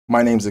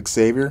My name's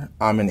Xavier.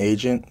 I'm an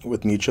agent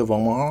with Mutual of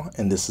Omaha,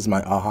 and this is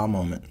my aha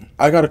moment.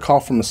 I got a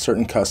call from a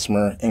certain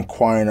customer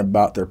inquiring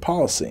about their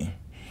policy.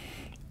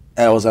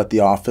 I was at the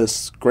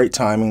office. Great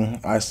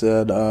timing. I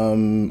said,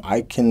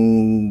 I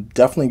can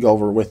definitely go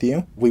over it with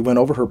you. We went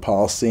over her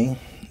policy.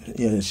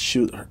 Due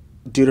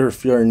to her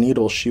fear of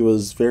needles, she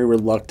was very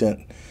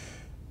reluctant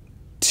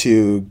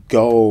to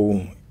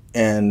go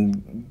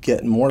and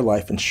get more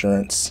life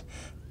insurance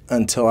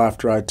until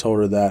after I told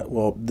her that,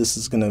 well, this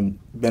is going to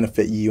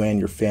benefit you and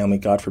your family,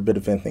 God forbid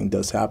if anything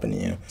does happen to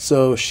you.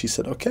 So she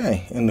said,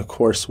 okay. And of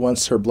course,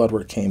 once her blood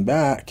work came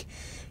back,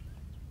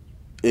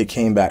 it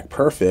came back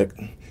perfect.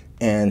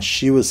 And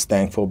she was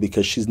thankful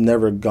because she's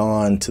never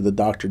gone to the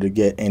doctor to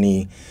get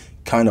any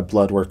kind of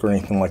blood work or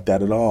anything like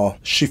that at all.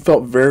 She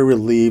felt very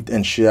relieved,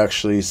 and she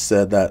actually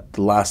said that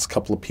the last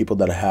couple of people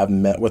that I have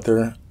met with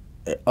her,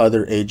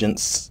 other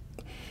agents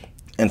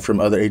and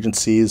from other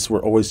agencies,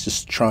 were always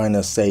just trying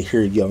to say,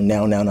 here you go,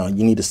 now,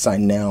 you need to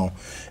sign now.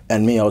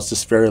 And me, I was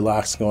just very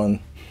relaxed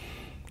going,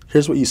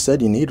 here's what you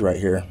said you need right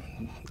here.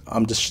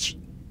 I'm just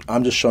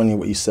showing you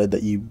what you said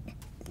that you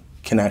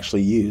can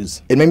actually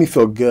use. It made me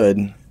feel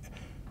good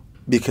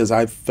because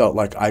I felt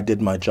like I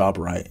did my job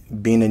right.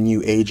 Being a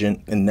new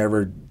agent and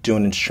never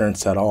doing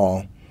insurance at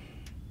all,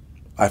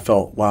 I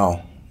felt,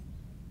 wow,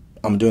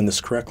 I'm doing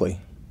this correctly.